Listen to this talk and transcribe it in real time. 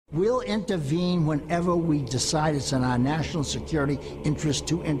We'll intervene whenever we decide it's in our national security interest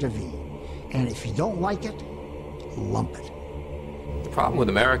to intervene. And if you don't like it, lump it. The problem with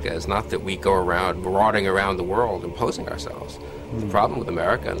America is not that we go around marauding around the world imposing ourselves. The problem with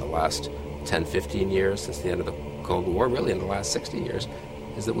America in the last 10, 15 years, since the end of the Cold War, really in the last 60 years,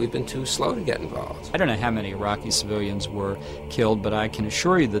 is that we've been too slow to get involved. I don't know how many Iraqi civilians were killed, but I can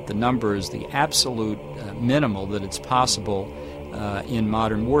assure you that the number is the absolute minimal that it's possible in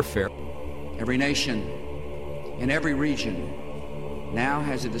modern warfare. Every nation in every region now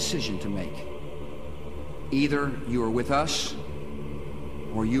has a decision to make. Either you are with us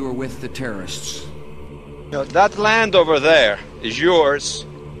or you are with the terrorists. You know, that land over there is yours.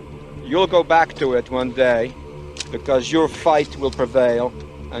 You'll go back to it one day because your fight will prevail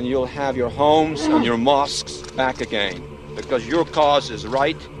and you'll have your homes and your mosques back again because your cause is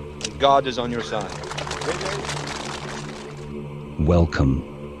right and God is on your side.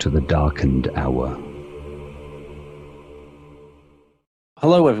 Welcome to the darkened hour.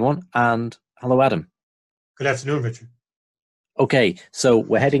 Hello, everyone, and hello, Adam. Good afternoon, Richard. Okay, so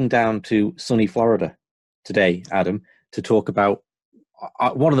we're heading down to sunny Florida today, Adam, to talk about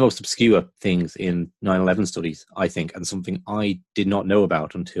one of the most obscure things in 9/11 studies, I think, and something I did not know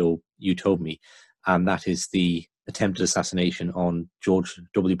about until you told me, and that is the attempted assassination on George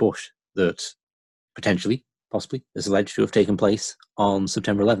W. Bush that potentially, possibly, is alleged to have taken place on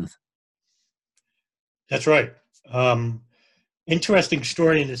September 11th. That's right. Interesting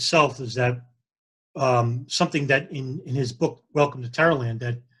story in itself is that something that in his book, Welcome to Terrorland,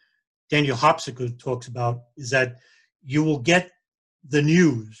 that Daniel Hopsiker talks about is that you will get the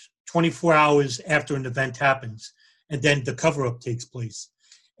news 24 hours after an event happens, and then the cover-up takes place.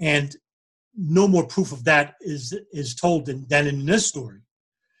 And no more proof of that is told than in this story.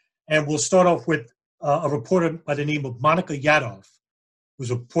 And we'll start off with a reporter by the name of Monica Yadov,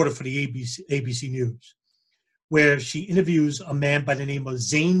 who's a reporter for the ABC News, where she interviews a man by the name of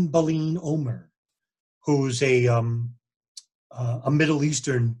Zain Baleen Omer, who's a Middle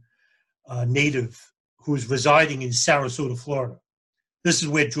Eastern native who's residing in Sarasota, Florida. This is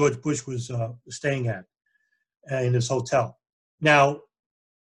where George Bush was staying at in his hotel. Now,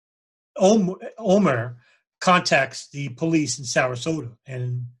 Omer contacts the police in Sarasota,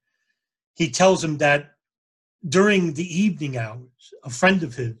 and he tells them that during the evening hours, a friend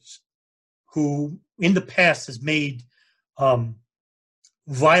of his who in the past has made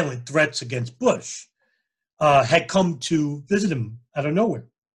violent threats against Bush had come to visit him out of nowhere.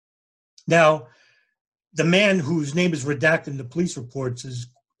 Now, the man whose name is redacted in the police reports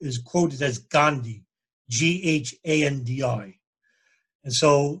is quoted as Gandhi, G-H-A-N-D-I. And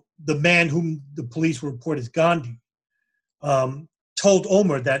so the man whom the police report as Gandhi told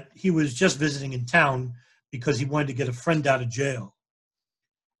Omer that he was just visiting in town because he wanted to get a friend out of jail.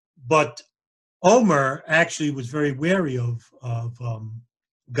 But Omer actually was very wary of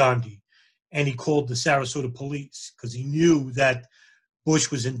Gandhi, and he called the Sarasota police because he knew that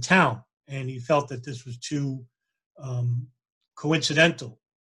Bush was in town, and he felt that this was too coincidental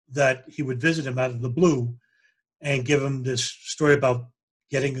that he would visit him out of the blue and give him this story about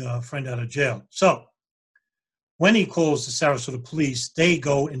getting a friend out of jail. So when he calls the Sarasota police, they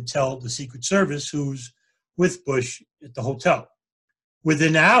go and tell the Secret Service, who's with Bush at the hotel.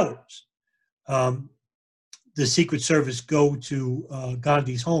 Within hours, the Secret Service go to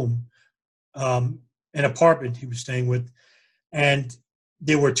Gandhi's home, an apartment he was staying with, and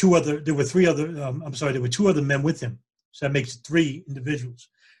there were two other men with him. So that makes it 3 individuals.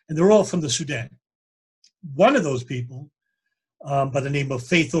 And they're all from the Sudan. One of those people, by the name of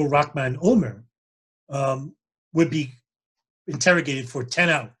Faithul Rahman Omer, would be interrogated for 10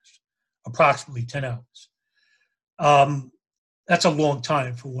 hours, approximately 10 hours. That's a long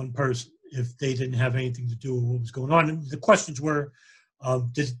time for one person if they didn't have anything to do with what was going on. And the questions were,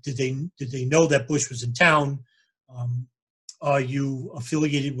 did they know that Bush was in town? Are you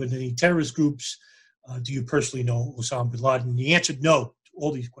affiliated with any terrorist groups? Do you personally know Osama bin Laden? And he answered no to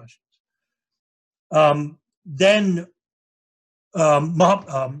all these questions. Then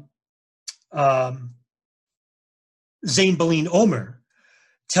Zain Baleen Omer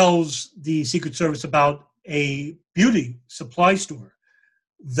tells the Secret Service about a beauty supply store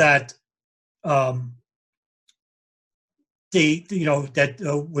that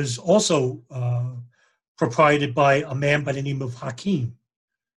was also proprieted by a man by the name of Hakim.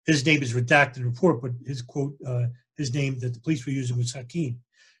 His name is redacted in the report, but his quote, his name that the police were using was Hakim.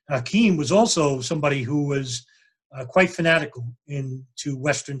 Hakim was also somebody who was quite fanatical into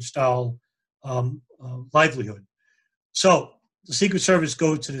Western-style livelihood. So the Secret Service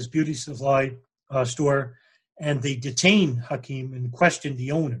goes to this beauty supply store, and they detained Hakim and questioned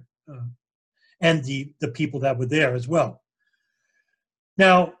the owner and the people that were there as well.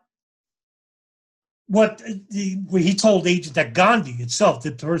 Now, what he told agent that Gandhi itself,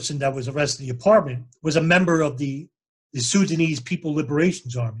 the person that was arrested in the apartment, was a member of the Sudanese People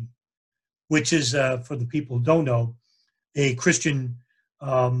Liberations Army, which is, for the people who don't know, a Christian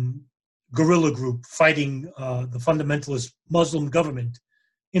guerrilla group fighting the fundamentalist Muslim government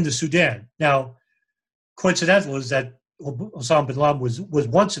in the Sudan. Now, coincidental is that Osama bin Laden was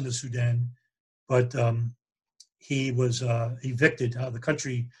once in the Sudan, but he was evicted out of the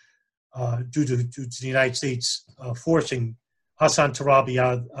country due to the United States forcing Hassan Tarabi,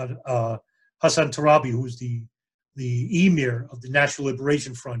 who's the emir of the National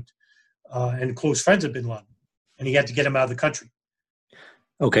Liberation Front and close friends of bin Laden, and he had to get him out of the country.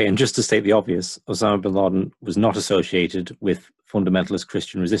 Okay, and just to state the obvious, Osama bin Laden was not associated with fundamentalist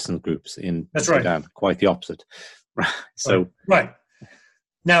Christian resistance groups in Sudan. Right. Quite the opposite. Right.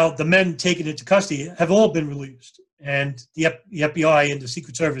 Now, the men taken into custody have all been released, and the FBI and the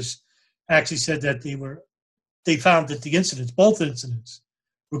Secret Service actually said that they found that the incidents, both incidents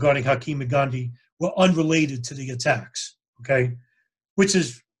regarding Hakim and Gandhi, were unrelated to the attacks. Okay, which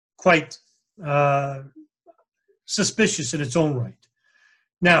is quite suspicious in its own right.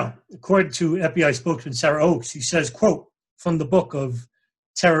 Now, according to FBI spokesman Sarah Oakes, he says, quote, from the book of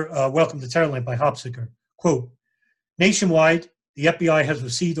Welcome to Terrorland by Hopsicker, quote, nationwide, the FBI has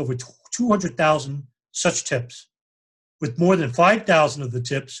received over 200,000 such tips, with more than 5,000 of the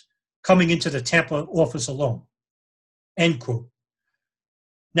tips coming into the Tampa office alone, end quote.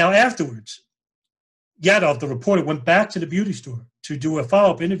 Now, afterwards, Yadov, the reporter, went back to the beauty store to do a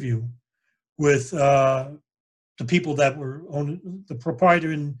follow-up interview with the people that were on the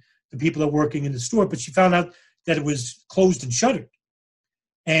proprietor and the people that were working in the store, but she found out that it was closed and shuttered.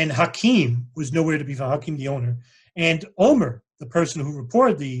 And Hakim was nowhere to be found, Hakim, the owner. And Omer, the person who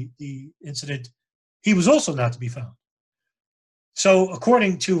reported the incident, he was also not to be found. So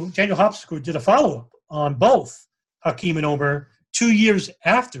according to Daniel Hopsicker, who did a follow-up on both Hakim and Omer 2 years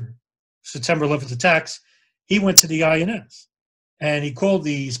after September 11th attacks, he went to the INS. And he called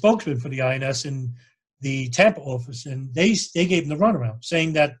the spokesman for the INS in the Tampa office, and they gave him the runaround,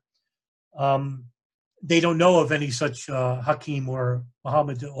 saying that they don't know of any such Hakim or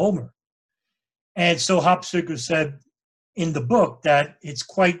Muhammad Omer. And so Hopsicker said in the book that it's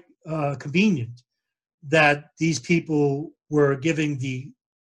quite convenient that these people were giving the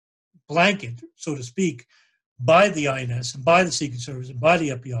blanket, so to speak, by the INS and by the Secret Service and by the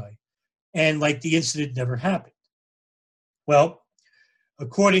FBI, and like the incident never happened. Well,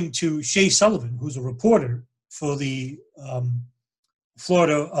 according to Shay Sullivan, who's a reporter for the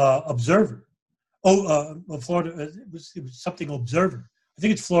Florida Observer, Florida, it was something Observer. I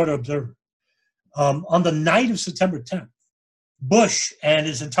think it's Florida Observer. On the night of September 10th, Bush and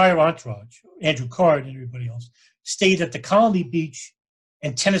his entire entourage, Andrew Card and everybody else, stayed at the Colony Beach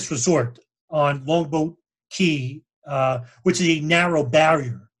and Tennis Resort on Longboat Key, which is a narrow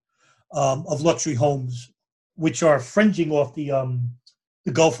barrier of luxury homes, which are fringing off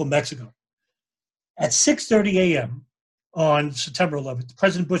the Gulf of Mexico. At 6:30 a.m. on September 11th,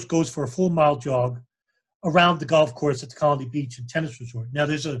 President Bush goes for a full-mile jog around the golf course at the Colony Beach and Tennis Resort. Now,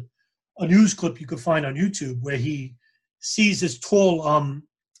 there's a news clip you can find on YouTube where he sees this tall,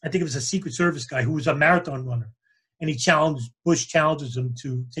 I think it was a Secret Service guy who was a marathon runner, and Bush challenges him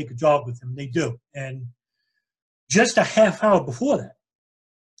to take a jog with him. They do. And just a half hour before that,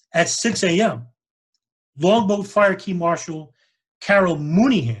 at 6 a.m., Longboat Fire Key Marshal Carol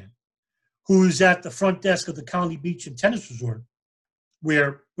Mooneyhan, who's at the front desk of the Colony Beach and Tennis Resort,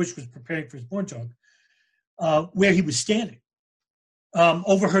 where Bush was preparing for his morning jog, where he was standing,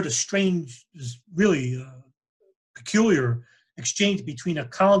 overheard a strange, really peculiar exchange between a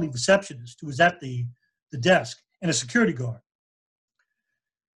colony receptionist who was at the desk and a security guard.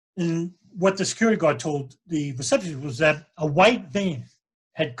 And what the security guard told the receptionist was that a white van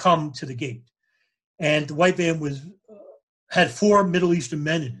had come to the gate, and the white van had 4 Middle Eastern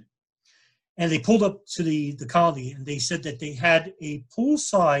men in it. And they pulled up to the colony, and they said that they had a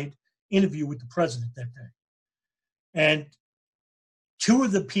poolside interview with the president that day. And 2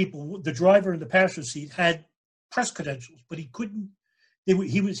 of the people, the driver and the passenger seat, had press credentials, but he couldn't.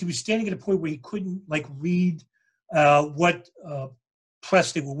 He was standing at a point where he couldn't read what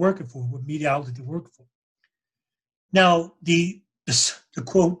press they were working for, what media outlet they were working for. Now, the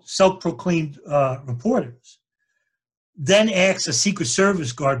quote self-proclaimed reporters then asked a Secret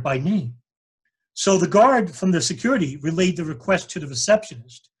Service guard by name. So the guard from the security relayed the request to the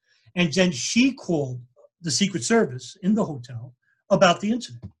receptionist, and then she called the Secret Service in the hotel about the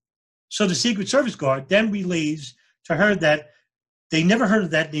incident. So the Secret Service guard then relays to her that they never heard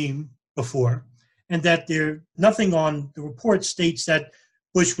of that name before, and that nothing on the report states that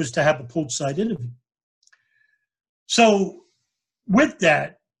Bush was to have a poolside interview. So with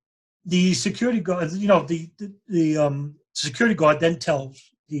that, the security guard, the security guard then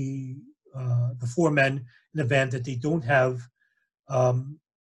tells the four men in the van that they don't have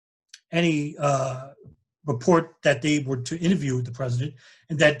any report that they were to interview the president,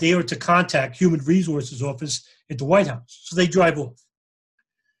 and that they are to contact Human Resources Office at the White House. So they drive off.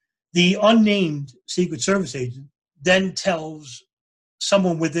 The unnamed Secret Service agent then tells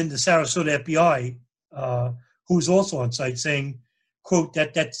someone within the Sarasota FBI, who's also on site, saying, quote,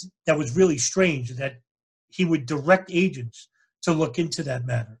 that was really strange, that he would direct agents to look into that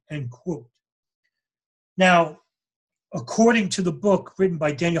matter, end quote. Now, according to the book written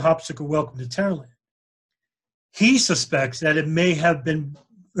by Daniel Hopsicker, Welcome to Terrorland, he suspects that it may have been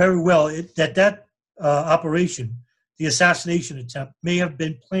very well, that operation, the assassination attempt, may have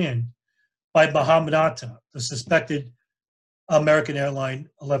been planned by Mohammed Atta, the suspected American Airline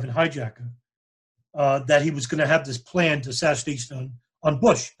 11 hijacker, that he was going to have this planned assassination on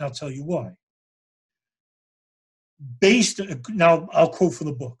Bush. And I'll tell you why. Now I'll quote from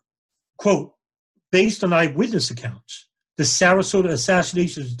the book, quote, based on eyewitness accounts, the Sarasota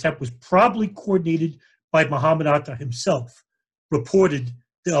assassination attempt was probably coordinated by Mohammed Atta himself, reported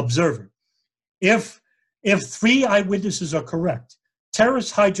the Observer. If 3 eyewitnesses are correct,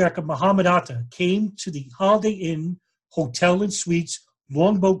 terrorist hijacker Mohammed Atta came to the Holiday Inn Hotel and Suites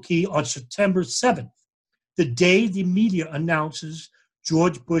Longboat Key on September 7th, the day the media announces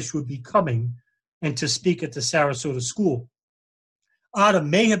George Bush would be coming and to speak at the Sarasota school. Atta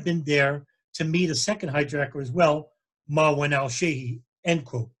may have been there to meet a second hijacker as well, Marwan al-Shehi, end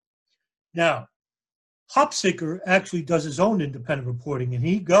quote. Now, Hopsicker actually does his own independent reporting, and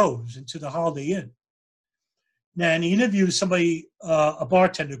he goes into the Holiday Inn. Now, and he interviews somebody, a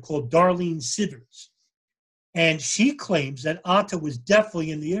bartender called Darlene Sivers, and she claims that Atta was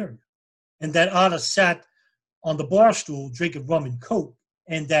definitely in the area, and that Atta sat on the bar stool drinking rum and coke,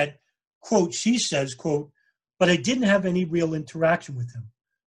 and that, quote, she says, quote, but I didn't have any real interaction with him.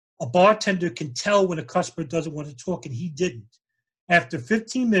 A bartender can tell when a customer doesn't want to talk, and he didn't. After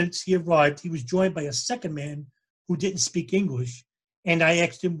 15 minutes, he arrived. He was joined by a second man who didn't speak English, and I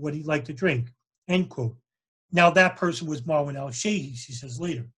asked him what he'd like to drink, end quote. Now, that person was Marwan al-Shehi, she says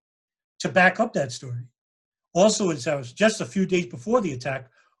later. To back up that story, also in Sarasota, just a few days before the attack,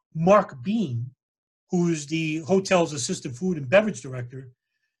 Mark Bean, who's the hotel's assistant food and beverage director,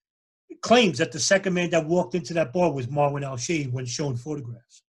 claims that the second man that walked into that bar was Marwan al-Shehi when shown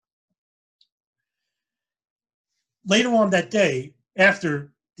photographs. Later on that day,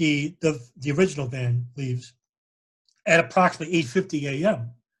 after the original van leaves, at approximately 8:50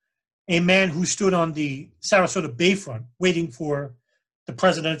 a.m., a man who stood on the Sarasota bayfront waiting for the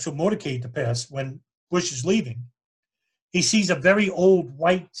presidential motorcade to pass when Bush is leaving, he sees a very old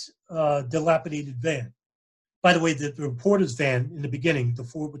white dilapidated van. By the way, the reporter's van in the beginning,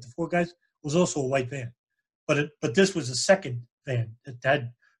 with the four guys, was also a white van. But this was a second van that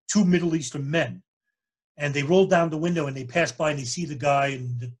had 2 Middle Eastern men. And they roll down the window and they pass by and they see the guy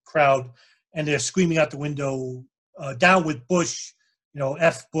and the crowd, and they're screaming out the window, down with Bush,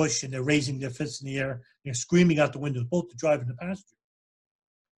 F Bush, and they're raising their fists in the air. They're screaming out the window, both the driver and the passenger.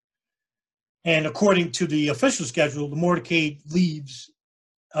 And according to the official schedule, the motorcade leaves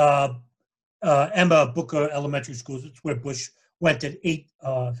Emma Booker Elementary School. It's where Bush went at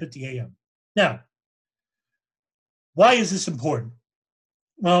 8:50 a.m. Now, why is this important?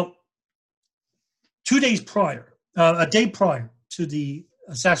 Well, 2 days prior, a day prior to the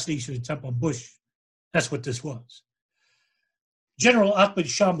assassination attempt on Bush, that's what this was. General Ahmad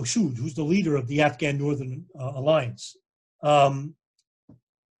Shah Massoud, who's the leader of the Afghan Northern Alliance,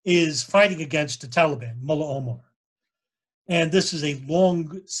 is fighting against the Taliban, Mullah Omar. And this is a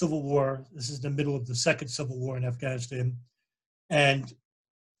long civil war. This is the middle of the second civil war in Afghanistan. And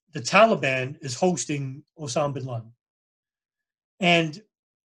the Taliban is hosting Osama bin Laden. And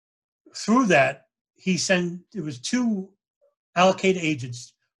through that, there was 2 Al-Qaeda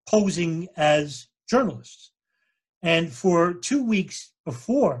agents posing as journalists. And for 2 weeks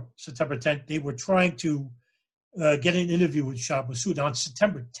before September 10th, they were trying to get an interview with Shah Massoud. On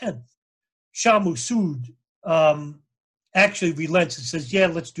September 10th, Shah Massoud actually relents and says, yeah,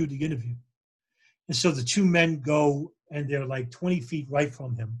 let's do the interview. And so the 2 men go, and they're like 20 feet right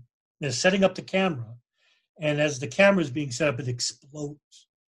from him. They're setting up the camera. And as the camera is being set up, it explodes.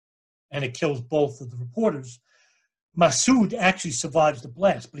 And it kills both of the reporters. Massoud actually survives the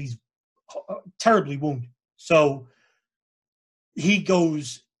blast, but he's terribly wounded. So he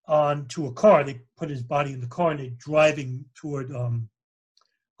goes onto a car. They put his body in the car, and they're driving toward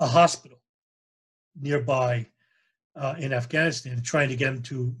a hospital nearby in Afghanistan, trying to get him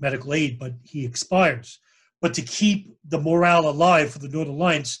to medical aid, but he expires. But to keep the morale alive for the Northern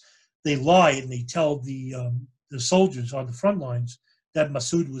Alliance, they lie and they tell the soldiers on the front lines that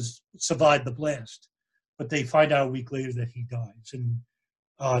Massoud survived the blast. But they find out a week later that he dies, and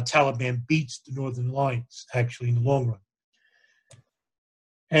Taliban beats the Northern Alliance, actually, in the long run.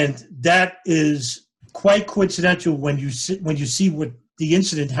 And that is quite coincidental when you see what the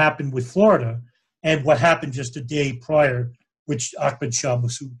incident happened with Florida and what happened just a day prior, which Ahmad Shah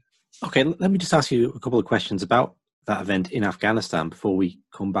Massoud. Okay, let me just ask you a couple of questions about that event in Afghanistan before we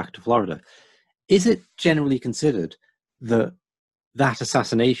come back to Florida. Is it generally considered that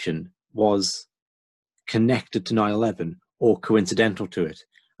assassination was connected to 9/11 or coincidental to it?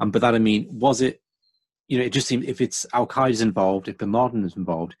 But that, I mean, was it, it just seemed if it's Al-Qaeda's involved, if Bin Laden is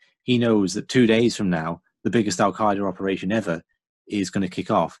involved, he knows that 2 days from now, the biggest Al-Qaeda operation ever is going to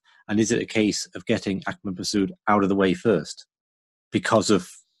kick off. And is it a case of getting Ahmad Massoud out of the way first because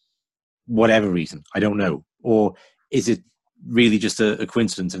of whatever reason? I don't know. Or is it really just a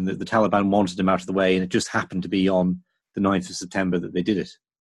coincidence and that the Taliban wanted him out of the way and it just happened to be on the 9th of September that they did it?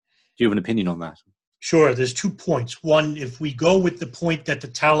 Do you have an opinion on that? Sure. There's 2 points. One, if we go with the point that the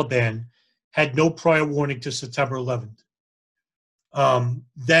Taliban had no prior warning to September 11th,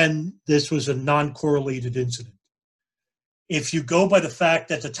 then this was a non-correlated incident. If you go by the fact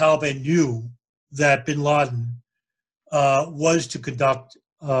that the Taliban knew that bin Laden was to conduct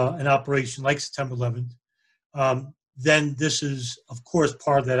an operation like September 11th, then this is, of course,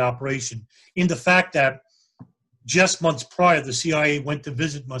 part of that operation. In the fact that just months prior, the CIA went to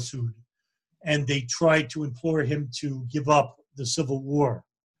visit Massoud, and they tried to implore him to give up the civil war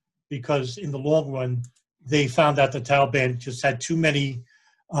because in the long run, they found out the Taliban just had too many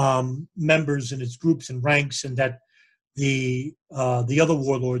members in its groups and ranks, and that the other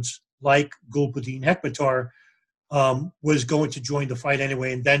warlords, like Gulbuddin Hekmatyar, was going to join the fight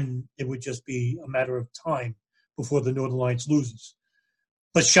anyway, and then it would just be a matter of time before the Northern Alliance loses.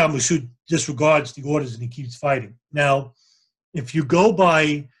 But Shah Massoud disregards the orders and he keeps fighting. Now, if you go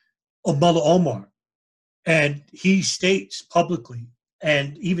by Mullah Omar, and he states publicly,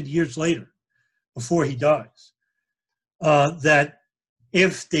 and even years later, before he dies, that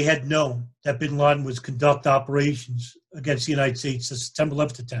if they had known that bin Laden was conduct operations against the United States, the September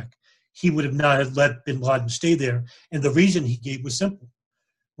 11th attack, he would have not have let bin Laden stay there. And the reason he gave was simple,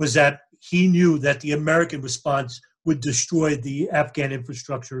 was that he knew that the American response would destroy the Afghan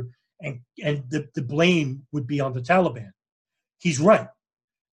infrastructure and the blame would be on the Taliban. He's right.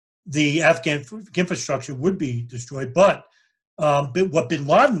 The Afghan infrastructure would be destroyed, but what bin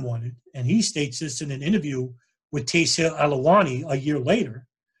Laden wanted, and he states this in an interview with Taysir Alawani a year later,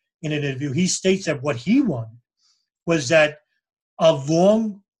 in an interview, he states that what he wanted was that a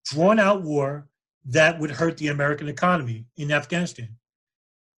long, drawn-out war that would hurt the American economy in Afghanistan.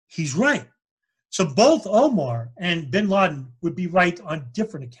 He's right. So both Omar and bin Laden would be right on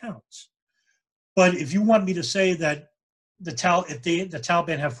different accounts. But if you want me to say that the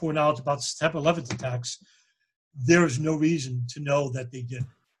Taliban have foreknowledge about the September 11th attacks, there is no reason to know that they did.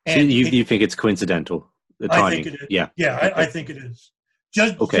 And so you think it's coincidental? The timing? I think it is. Yeah, okay. I think it is.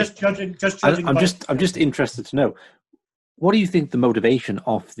 Just judging. I'm just interested to know, what do you think the motivation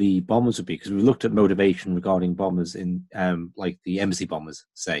of the bombers would be? Because we looked at motivation regarding bombers in, like the embassy bombers,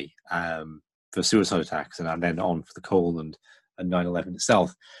 say, for suicide attacks, and then on for the Cole and 9/11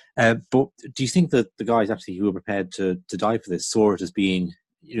 itself. But do you think that the guys actually who were prepared to die for this saw it as being,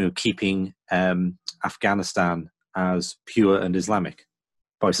 keeping Afghanistan as pure and Islamic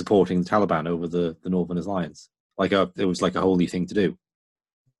by supporting the Taliban over the Northern Alliance? It was like a holy thing to do.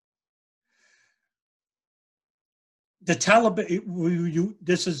 The Taliban,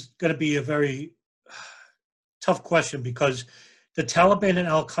 this is going to be a very tough question because the Taliban and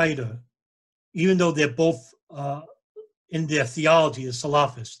Al-Qaeda, even though they're both in their theology as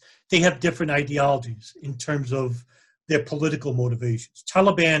Salafists, they have different ideologies in terms of their political motivations.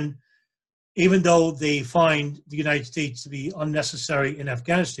 Taliban, even though they find the United States to be unnecessary in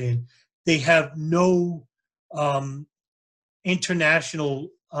Afghanistan, they have no international,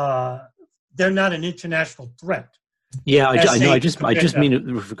 they're not an international threat. Yeah, I just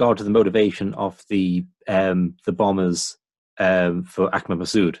mean with regard to the motivation of the bombers for Ahmad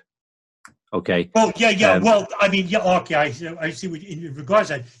Massoud. Okay. Oh yeah. Okay. I see what in regards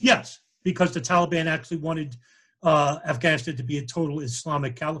to that. Yes, because the Taliban actually wanted Afghanistan to be a total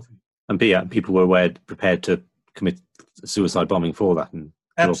Islamic caliphate. And people were prepared to commit suicide bombing for that and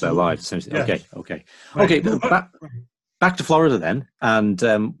give up their lives. Essentially. Yes. Okay. Right. Okay. back to Florida then, and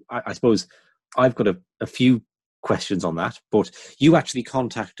I suppose I've got a few questions on that, but you actually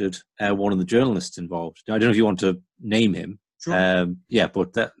contacted one of the journalists involved. Now, I don't know if you want to name him. Sure. Yeah,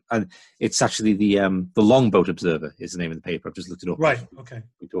 but it's actually the Longboat Observer is the name of the paper. I've just looked it up. Right. Okay.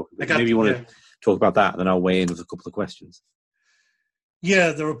 Maybe you want to talk about that, and then I'll weigh in with a couple of questions.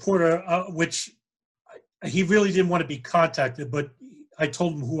 Yeah, the reporter, which he really didn't want to be contacted, but I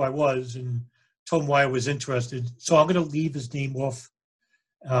told him who I was and told him why I was interested. So I'm going to leave his name off.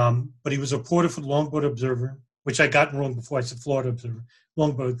 But he was a reporter for the Longboat Observer, which I got wrong before I said Florida Observer.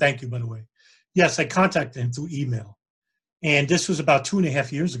 Longboat, thank you, by the way. Yes, I contacted him through email. And this was about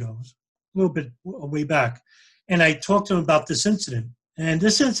 2.5 years ago, a little bit way back. And I talked to him about this incident. And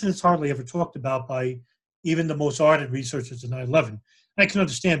this incident is hardly ever talked about by even the most ardent researchers of 9/11. I can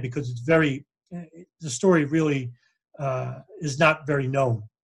understand because it's the story really is not very known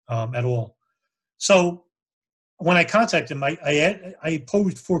at all. So when I contacted him, I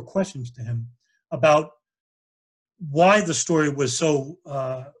posed 4 questions to him about why the story was so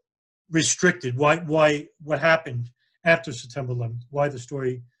restricted, what happened after September 11th, why the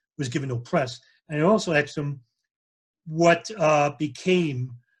story was given no press. And I also asked him what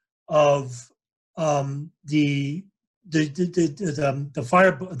became of the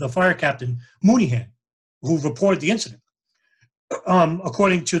fire captain Mooneyhan, who reported the incident.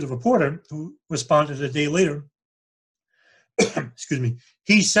 According to the reporter, who responded a day later, excuse me,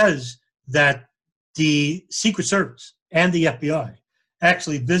 he says that the Secret Service and the FBI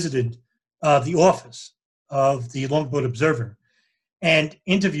actually visited the office of the Longboat Observer and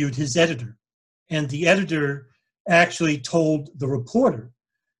interviewed his editor. And the editor actually told the reporter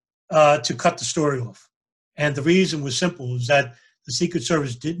to cut the story off. And the reason was simple, is that the Secret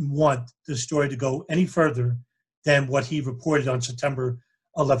Service didn't want the story to go any further than what he reported on September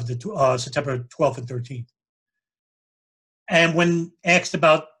 11th, September 12th and 13th. And when asked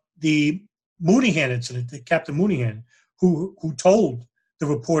about the Mooneyhan incident, the Captain Mooneyhan, who told the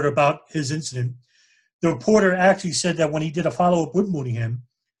reporter about his incident, the reporter actually said that when he did a follow-up with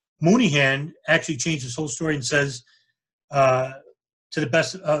Mooneyhan actually changed his whole story and says, to the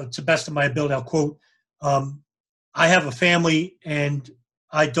best of my ability, I'll quote, I have a family and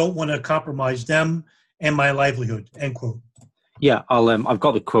I don't want to compromise them and my livelihood, end quote. Yeah, I've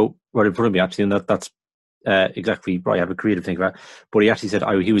got the quote right in front of me, actually, and that's exactly right. I have a creative thing about it. But he actually said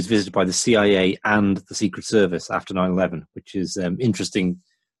he was visited by the CIA and the Secret Service after 9/11, which is interesting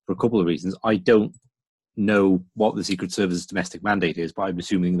for a couple of reasons. I don't know what the Secret Service's domestic mandate is, but I'm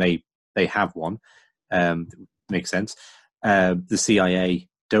assuming they have one. Makes sense. The CIA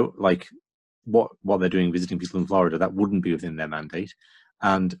don't like what they're doing visiting people in Florida. That wouldn't be within their mandate.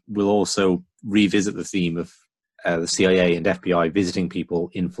 And we'll also revisit the theme of the CIA and FBI visiting people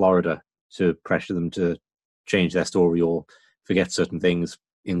in Florida to pressure them to change their story or forget certain things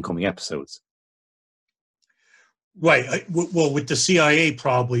in coming episodes. Right. Well, with the CIA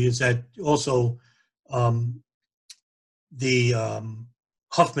probably is that also the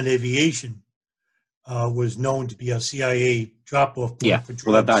Huffman Aviation was known to be a CIA drop-off point for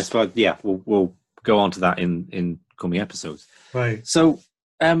drugs. Well, we'll go on to that in coming episodes. Right. So,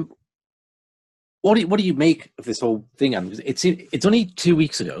 what do you make of this whole thing? It's only 2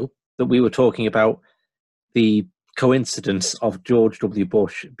 weeks ago that we were talking about the coincidence of George W.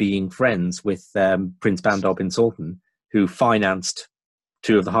 Bush being friends with Prince Bandar bin Sultan, who financed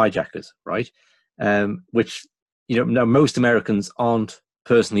 2 of the hijackers, right? Which, most Americans aren't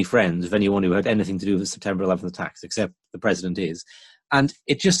personally friends with anyone who had anything to do with the September 11th attacks, except the president is. And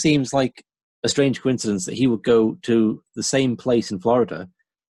it just seems like a strange coincidence that he would go to the same place in Florida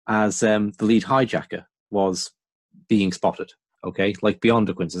as the lead hijacker was being spotted, okay? Like beyond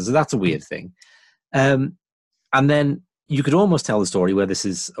a coincidence. So that's a weird thing. And then you could almost tell the story where this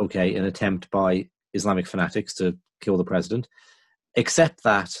is, okay, an attempt by Islamic fanatics to kill the president, except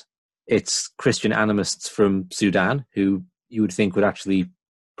that it's Christian animists from Sudan who you would think would actually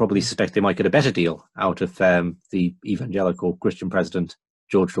probably suspect they might get a better deal out of the evangelical Christian president,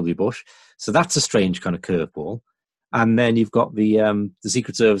 George W. Bush. So that's a strange kind of curveball. And then you've got the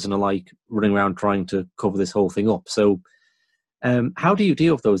Secret Service and the like running around trying to cover this whole thing up. So how do you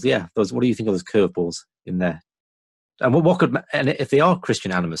deal with those? Yeah, what do you think of those curveballs in there? And and if they are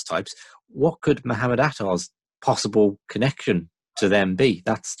Christian animist types, what could Muhammad Attar's possible connection to them be?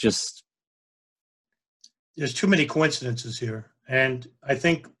 That's just... There's too many coincidences here. And I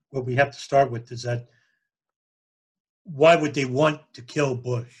think what we have to start with is that why would they want to kill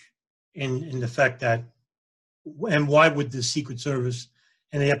Bush in the fact that, and why would the Secret Service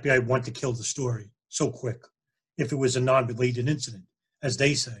and the FBI want to kill the story so quick if it was a non-related incident, as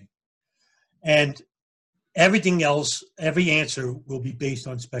they say? And everything else, every answer will be based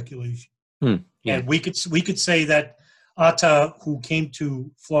on speculation. Yeah. And we could say that Atta, who came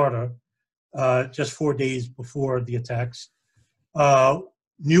to Florida just 4 days before the attacks,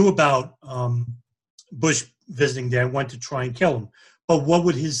 knew about Bush visiting there and went to try and kill him. But what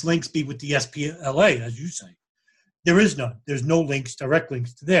would his links be with the SPLA, as you say? There is none. There's no links, direct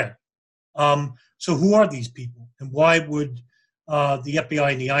links to there. So who are these people? And why would the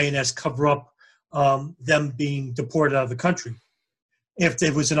FBI and the INS cover up them being deported out of the country if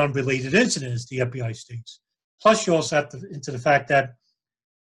there was an unrelated incident, as the FBI states? Plus, you also have to into the fact that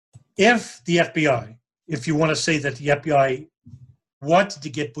if the FBI, if you want to say that the FBI wanted to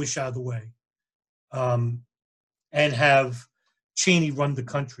get Bush out of the way and have Cheney run the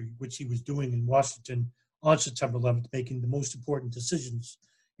country, which he was doing in Washington on September 11th, making the most important decisions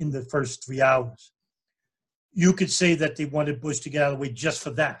in the first 3 hours, you could say that they wanted Bush to get out of the way just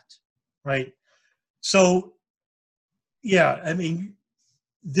for that, right? So, yeah, I mean,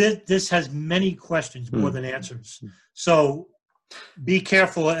 this has many questions more than answers. So be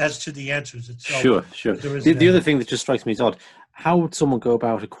careful as to the answers itself. Sure. The other thing that just strikes me as odd, how would someone go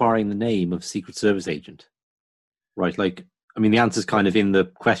about acquiring the name of Secret Service agent? Right, like, I mean, the answer's kind of in the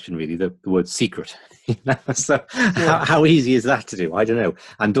question, really, the word secret. So how easy is that to do? I don't know.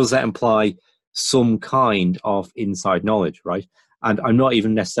 And does that imply some kind of inside knowledge, right? And I'm not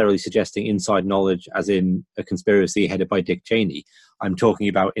even necessarily suggesting inside knowledge as in a conspiracy headed by Dick Cheney. I'm talking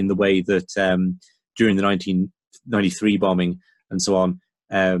about in the way that during the 1993 bombing and so on,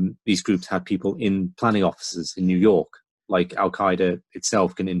 these groups had people in planning offices in New York, like Al-Qaeda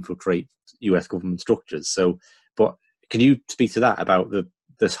itself can infiltrate US government structures. So, but can you speak to that about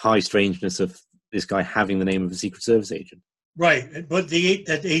this high strangeness of this guy having the name of a Secret Service agent? Right, but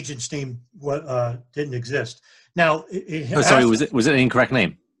that agent's name didn't exist. Now, was it an incorrect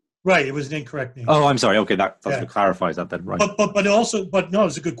name? Right, it was an incorrect name. Oh, I'm sorry. Okay, that's what clarifies that then. Right. But no,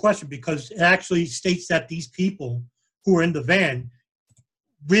 it's a good question because it actually states that these people who were in the van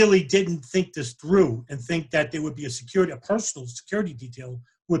really didn't think this through and think that there would be a personal security detail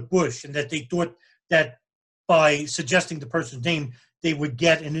with Bush, and that they thought that by suggesting the person's name, they would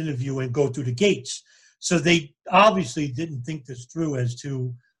get an interview and go through the gates. So they obviously didn't think this through as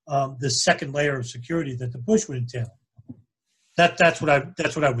to the second layer of security that the Bush would entail. That's what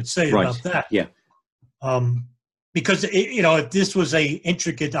I would say about that. Yeah. Because if this was a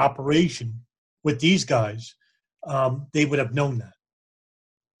intricate operation with these guys, they would have known that.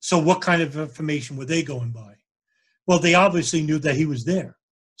 So what kind of information were they going by? Well, they obviously knew that he was there.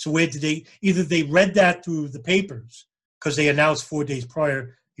 So where did either they read that through the papers because they announced 4 days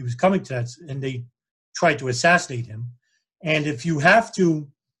prior he was coming to that, and they tried to assassinate him. And if you have to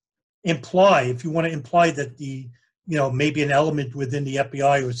imply, if you want to imply that maybe an element within the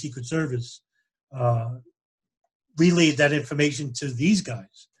FBI or Secret Service relayed that information to these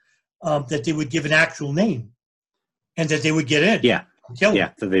guys, that they would give an actual name and that they would get in. Yeah.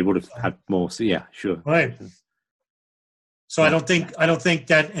 That they would have had more. So yeah, sure. Right. So I don't think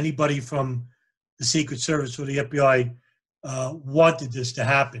that anybody from the Secret Service or the FBI wanted this to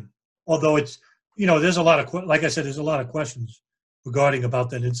happen. Although it's, there's a lot of, like I said, there's a lot of questions regarding about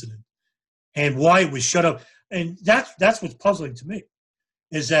that incident and why it was shut up. And that's what's puzzling to me,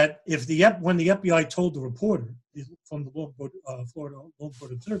 is that when the FBI told the reporter from the Florida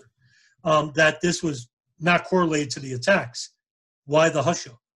Longport Observer that this was not correlated to the attacks, why the hush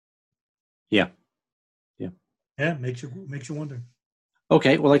up? Yeah, makes you wonder.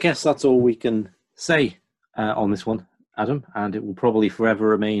 Okay, well, I guess that's all we can say on this one, Adam, and it will probably forever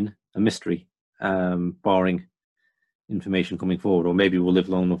remain a mystery, barring information coming forward, or maybe we'll live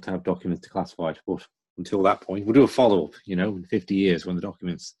long enough to have documents declassified. But until that point, we'll do a follow-up, in 50 years when the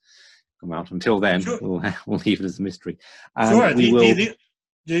documents come out. Until then, sure. we'll leave it as a mystery. Sure.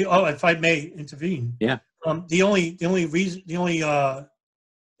 If I may intervene. Yeah. The only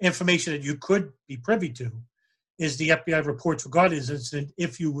information that you could be privy to is the FBI reports regarding this incident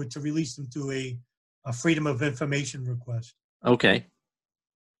if you were to release them to a Freedom of Information request. Okay.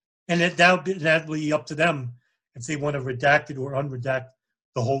 And that will be up to them if they want to redact it or unredact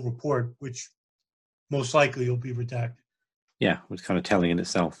the whole report, which most likely will be redacted. Yeah, it's kind of telling in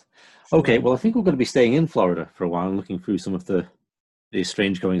itself. Sure. Okay, well, I think we're going to be staying in Florida for a while and looking through some of the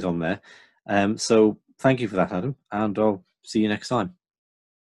strange goings on there. So thank you for that, Adam, and I'll see you next time.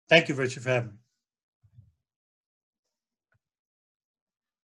 Thank you, Richard, for having me.